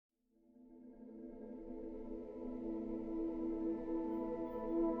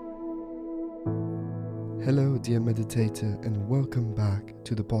Hello, dear meditator, and welcome back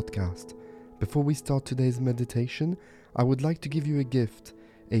to the podcast. Before we start today's meditation, I would like to give you a gift,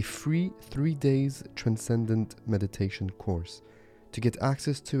 a free 3 days transcendent meditation course. To get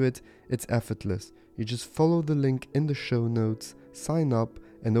access to it, it's effortless. You just follow the link in the show notes, sign up,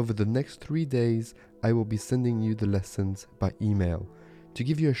 and over the next 3 days, I will be sending you the lessons by email. To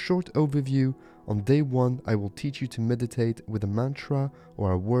give you a short overview, on day 1, I will teach you to meditate with a mantra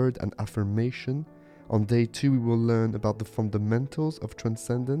or a word and affirmation. On day 2, we will learn about the fundamentals of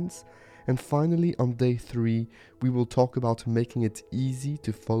transcendence. And finally, on day 3, we will talk about making it easy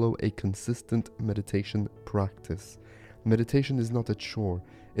to follow a consistent meditation practice. Meditation is not a chore.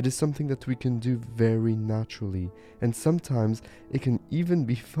 It is something that we can do very naturally, and sometimes it can even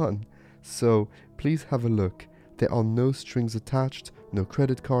be fun. So please have a look. There are no strings attached, no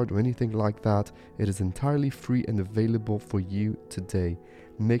credit card or anything like that. It is entirely free and available for you today.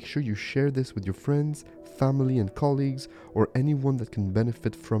 Make sure you share this with your friends, family and colleagues, or anyone that can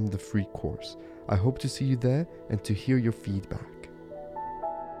benefit from the free course. I hope to see you there and to hear your feedback.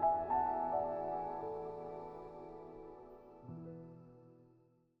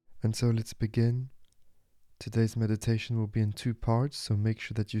 And so let's begin. Today's meditation will be in 2 parts, so make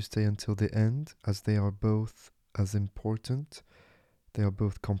sure that you stay until the end, as they are both as important. They are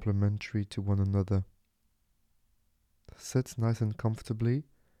both complementary to one another. Sit nice and comfortably,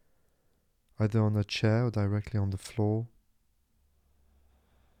 either on a chair or directly on the floor.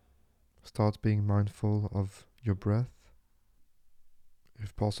 Start being mindful of your breath.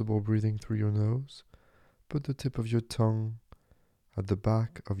 If possible, breathing through your nose. Put the tip of your tongue at the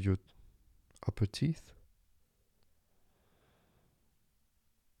back of your upper teeth.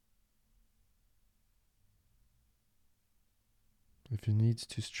 If you need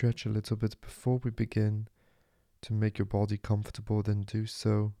to stretch a little bit before we begin to make your body comfortable, then do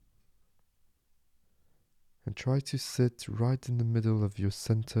so. And try to sit right in the middle of your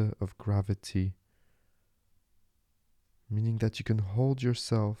center of gravity, meaning that you can hold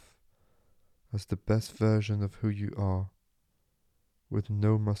yourself as the best version of who you are, with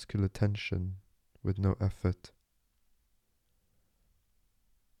no muscular tension, with no effort.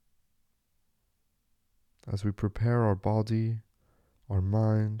 As we prepare our body, our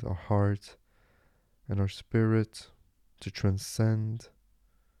mind, our heart, and our spirit to transcend,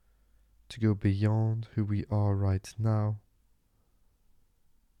 to go beyond who we are right now,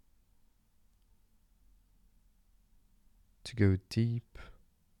 to go deep,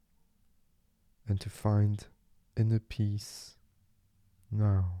 and to find inner peace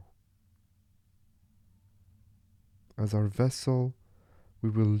now. As our vessel, we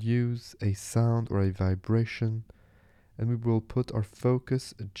will use a sound or a vibration, and we will put our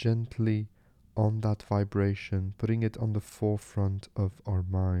focus gently on that vibration, putting it on the forefront of our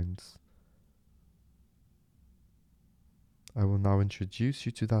minds. I will now introduce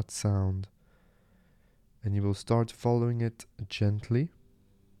you to that sound, and you will start following it gently.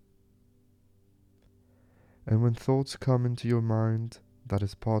 And when thoughts come into your mind, that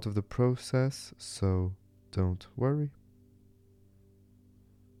is part of the process, so don't worry.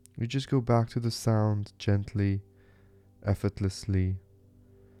 You just go back to the sound gently, effortlessly,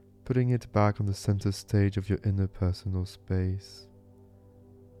 putting it back on the center stage of your inner personal space.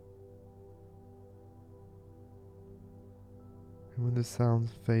 And when the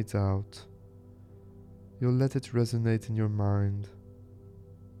sound fades out, you'll let it resonate in your mind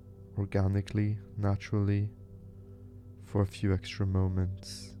organically, naturally, for a few extra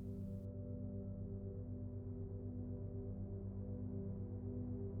moments.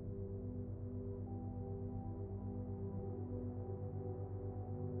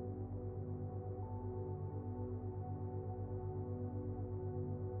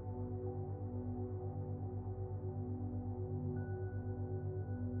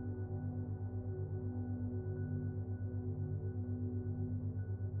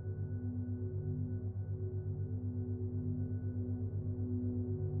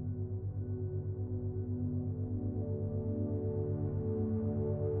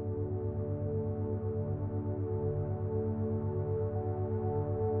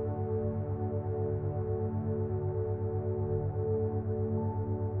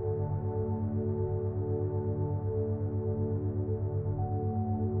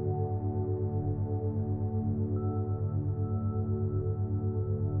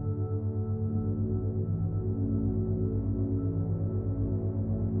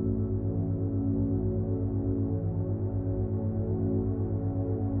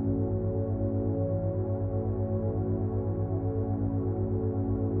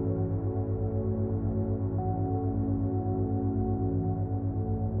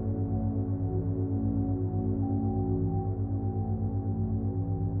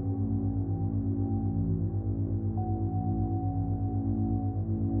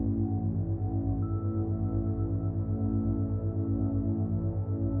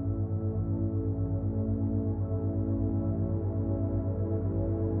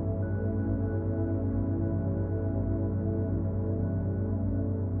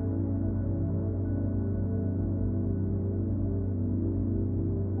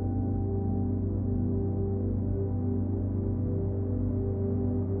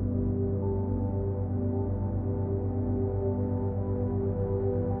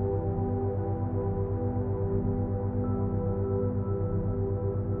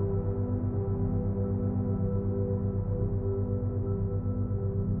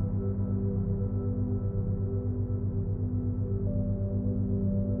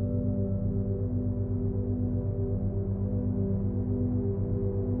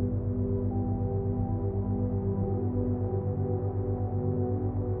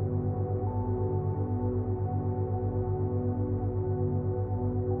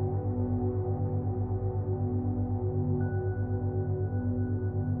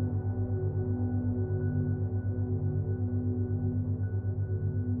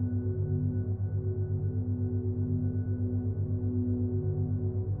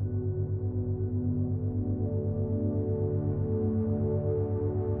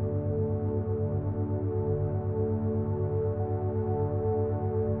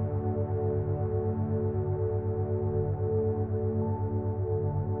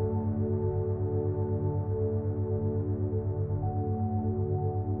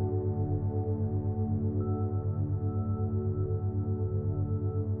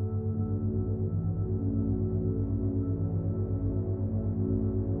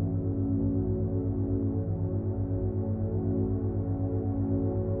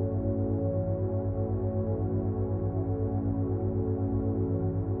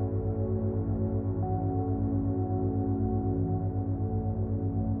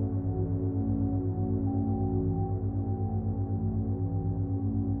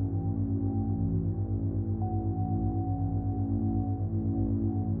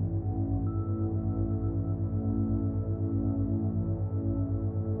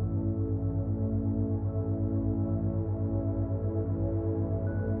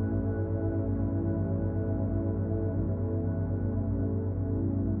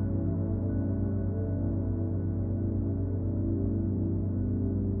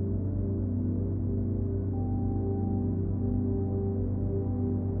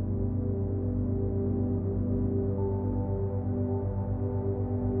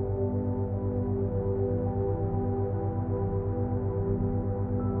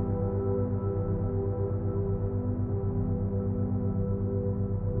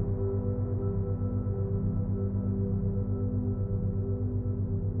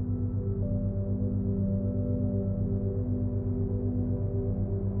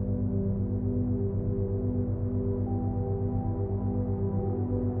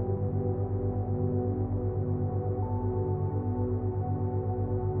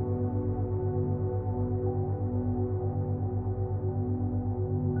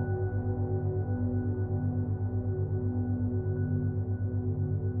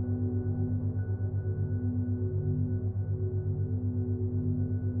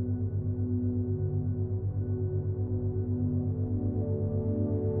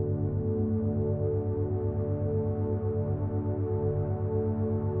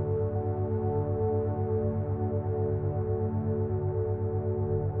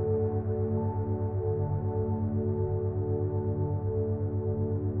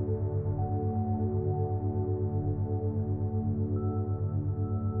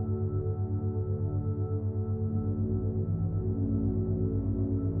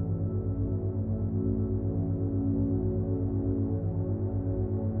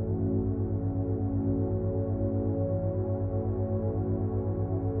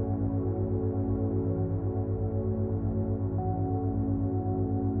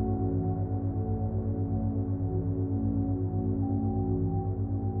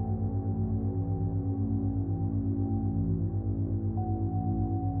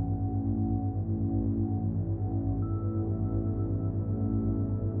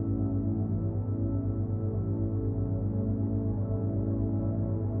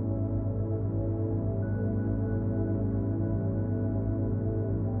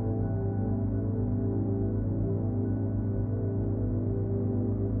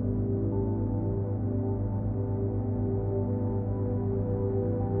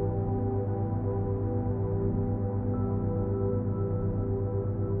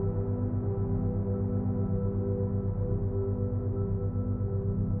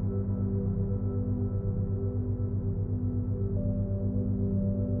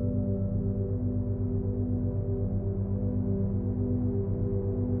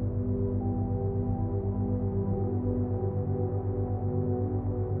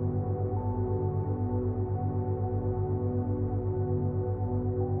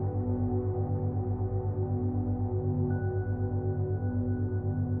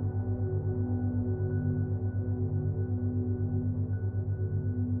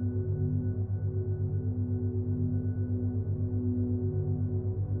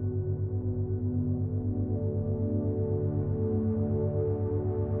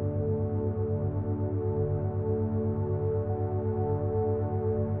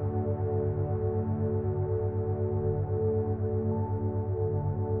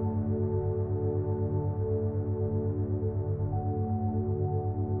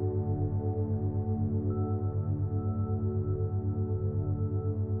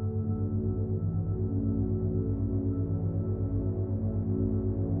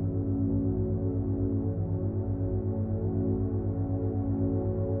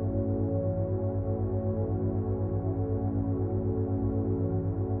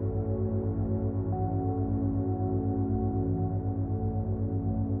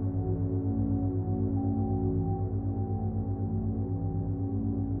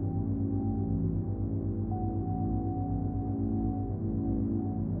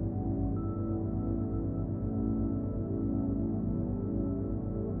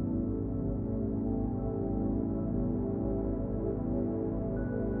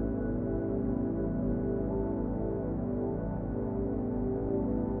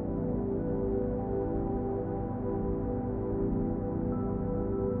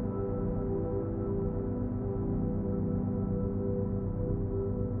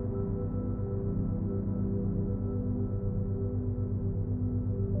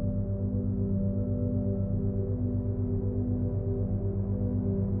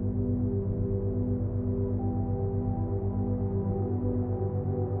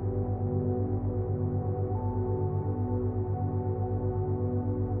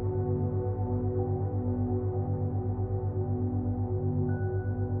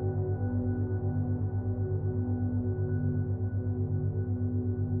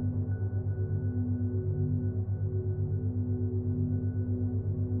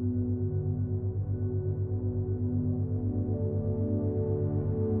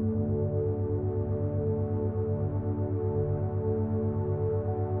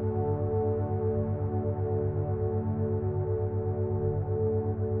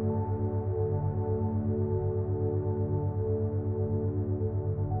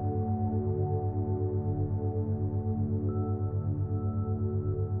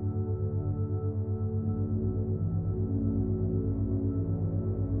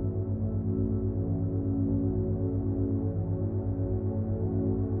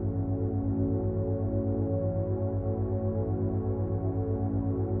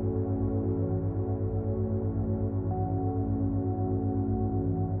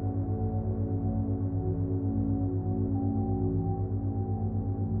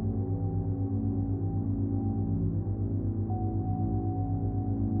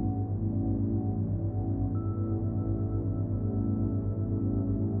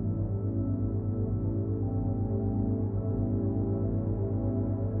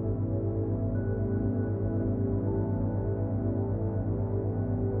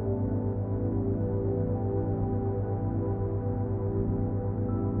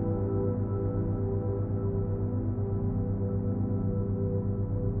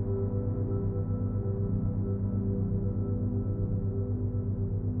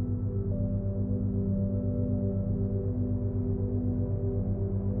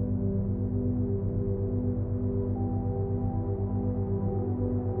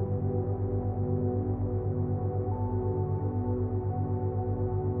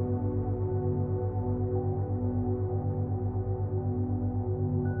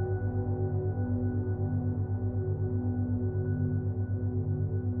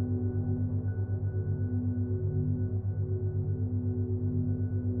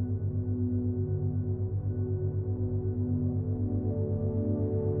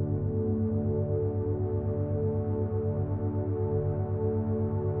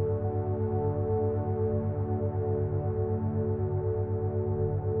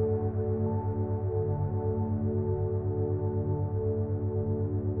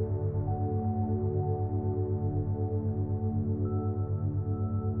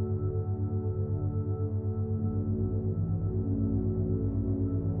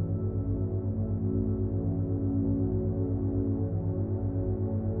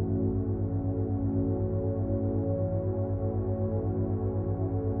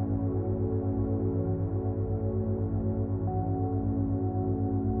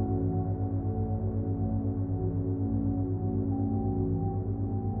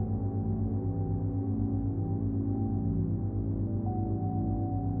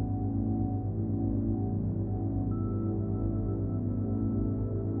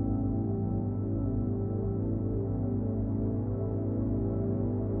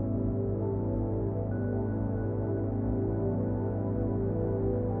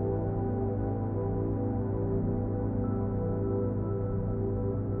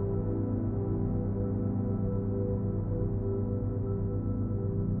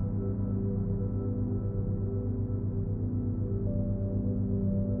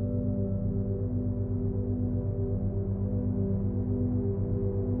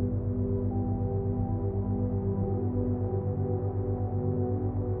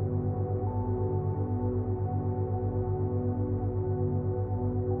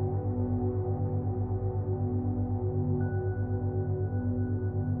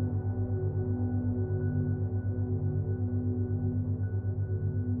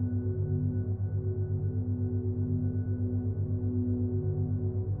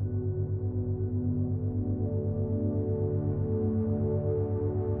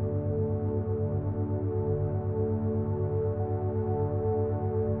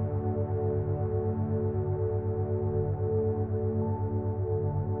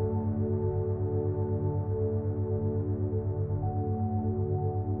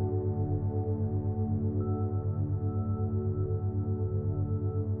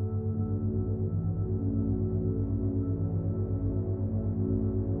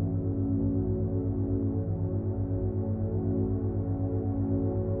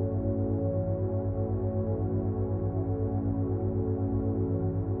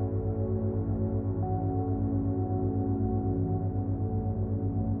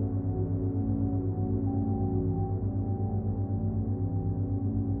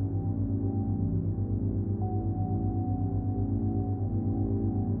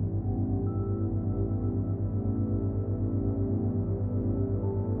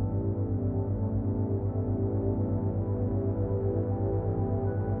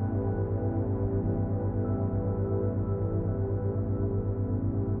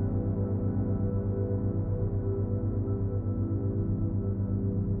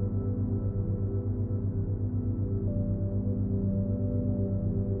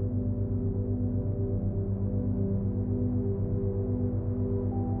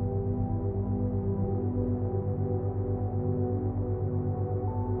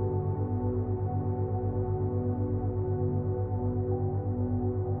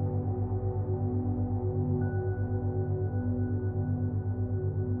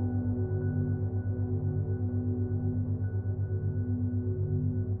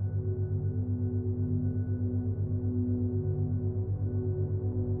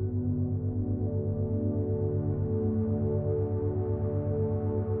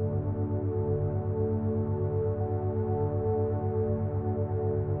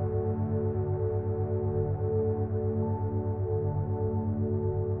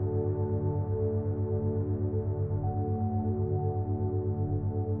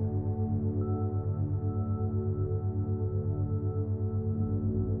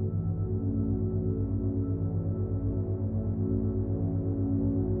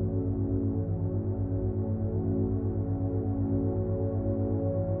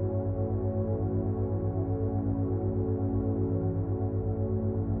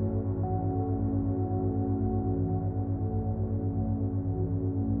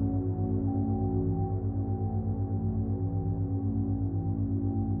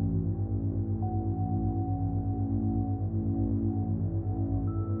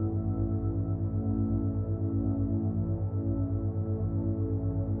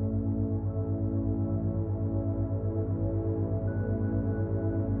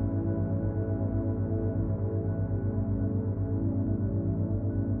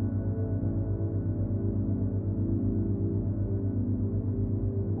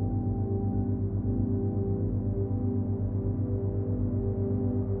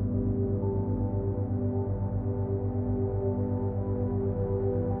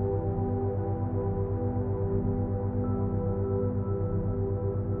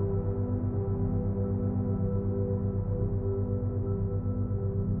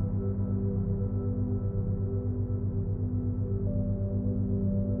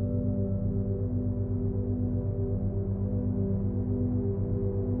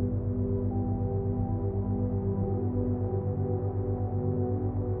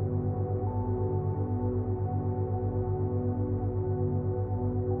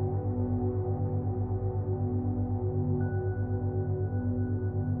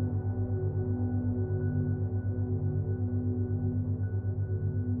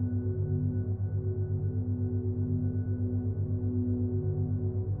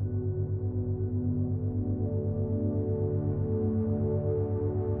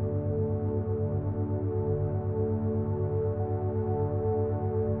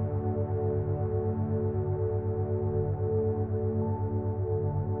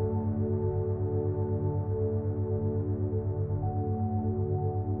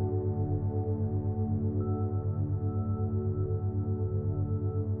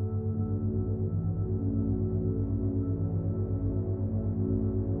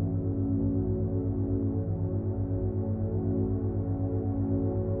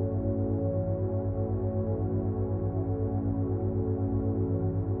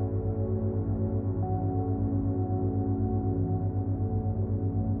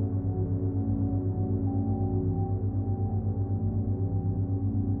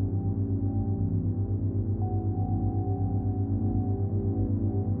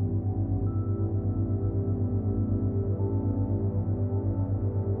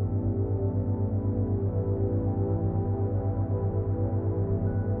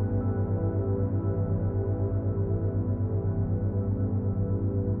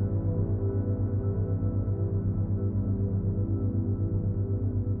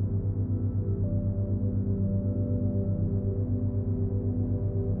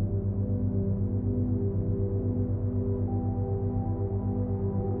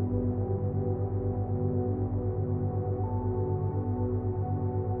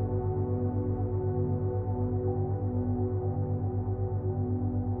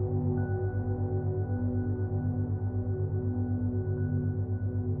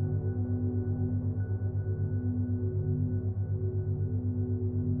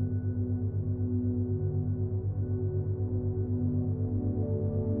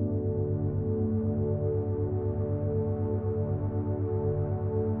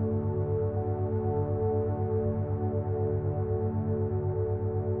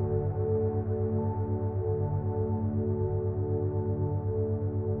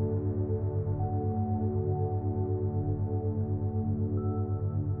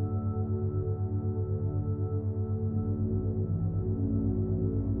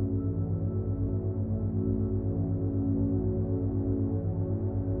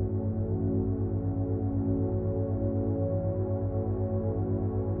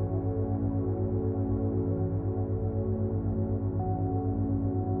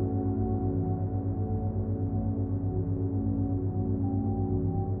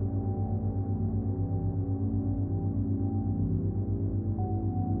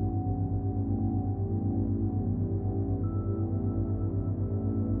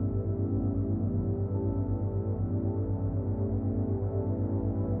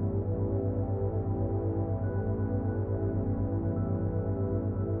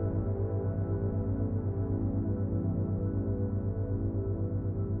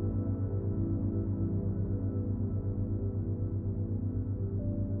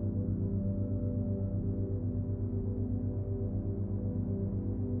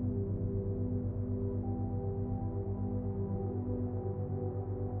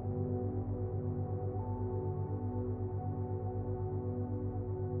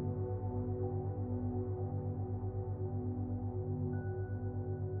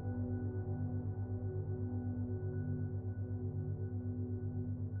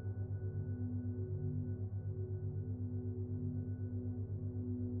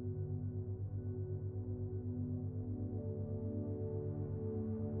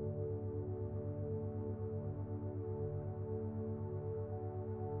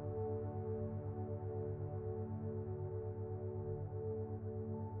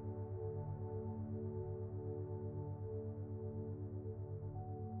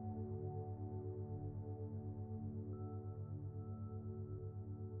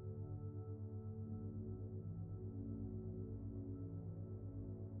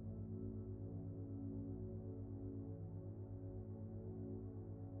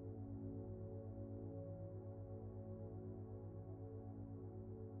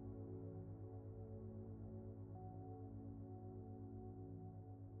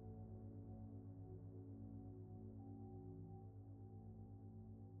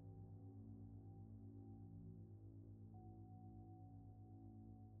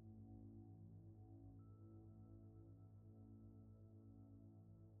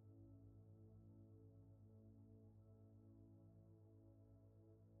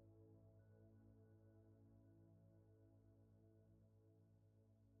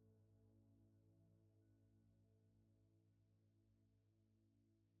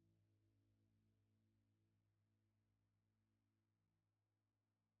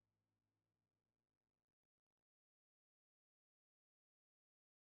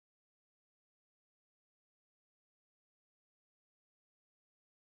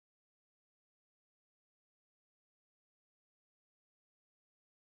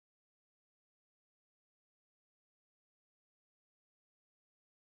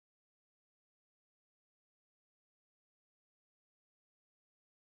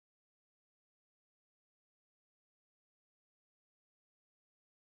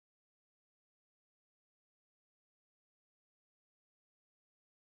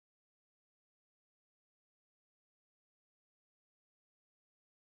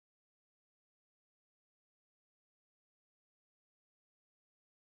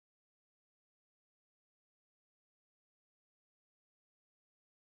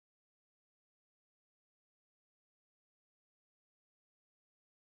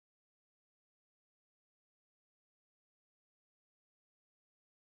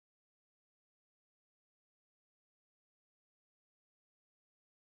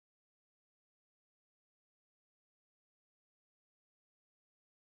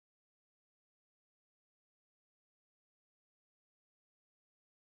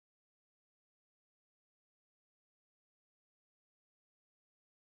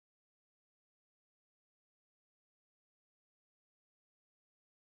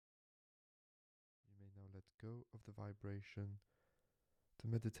 go of the vibration. The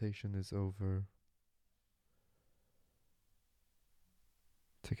meditation is over.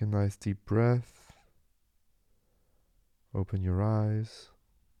 Take a nice deep breath. Open your eyes.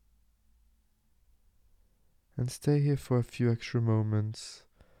 And stay here for a few extra moments,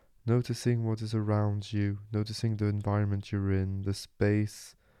 noticing what is around you, noticing the environment you're in, the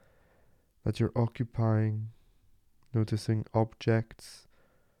space that you're occupying, noticing objects,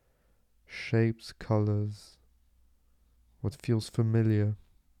 shapes, colors, what feels familiar.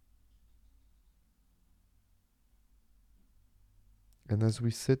 And as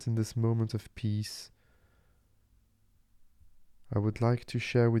we sit in this moment of peace, I would like to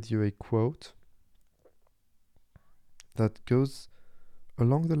share with you a quote that goes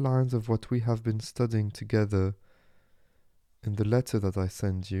along the lines of what we have been studying together in the letter that I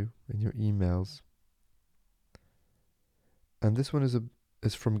send you in your emails. And this one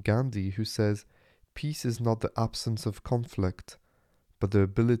is from Gandhi, who says, "Peace is not the absence of conflict, but the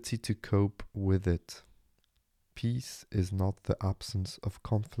ability to cope with it." Peace is not the absence of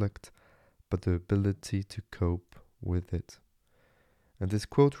conflict, but the ability to cope with it. And this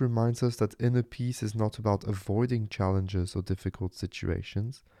quote reminds us that inner peace is not about avoiding challenges or difficult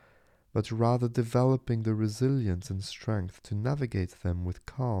situations, but rather developing the resilience and strength to navigate them with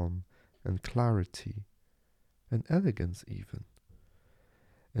calm and clarity and elegance even.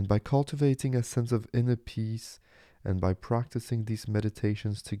 And by cultivating a sense of inner peace and by practicing these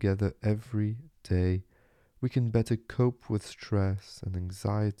meditations together every day, we can better cope with stress and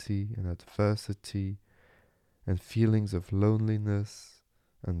anxiety and adversity and feelings of loneliness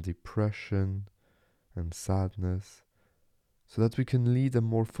and depression and sadness, so that we can lead a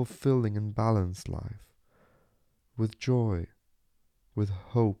more fulfilling and balanced life, with joy, with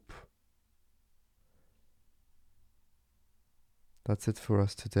hope. That's it for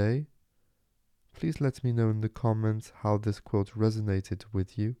us today. Please let me know in the comments how this quote resonated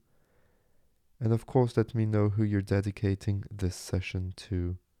with you. And of course, let me know who you're dedicating this session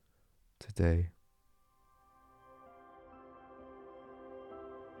to today.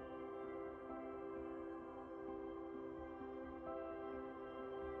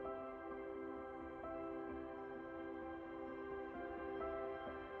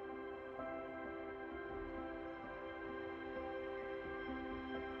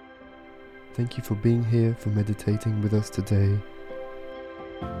 Thank you for being here, for meditating with us today.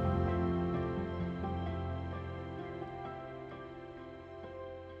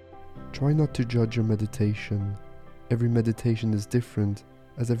 Try not to judge your meditation. Every meditation is different,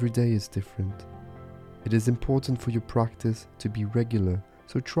 as every day is different. It is important for your practice to be regular,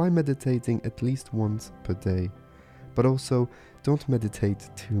 so try meditating at least once per day. But also, don't meditate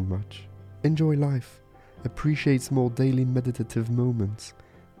too much. Enjoy life. Appreciate small daily meditative moments.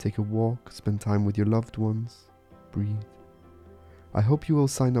 Take a walk, spend time with your loved ones, breathe. I hope you will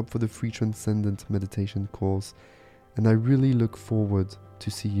sign up for the free Transcendent Meditation course, and I really look forward to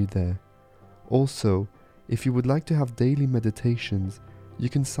see you there. Also, if you would like to have daily meditations, you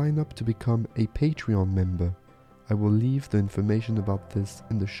can sign up to become a Patreon member. I will leave the information about this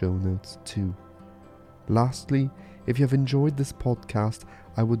in the show notes too. Lastly, if you have enjoyed this podcast,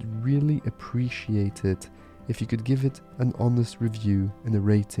 I would really appreciate it if you could give it an honest review and a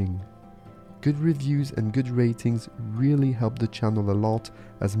rating. Good reviews and good ratings really help the channel a lot,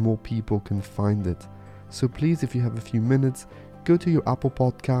 as more people can find it. So please, if you have a few minutes, go to your Apple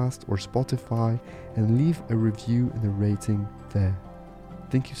Podcast or Spotify and leave a review and a rating there.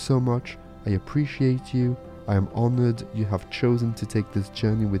 Thank you so much. I appreciate you. I am honored you have chosen to take this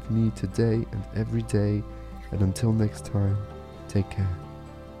journey with me today and every day. And until next time, take care.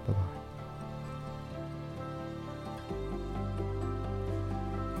 Bye-bye.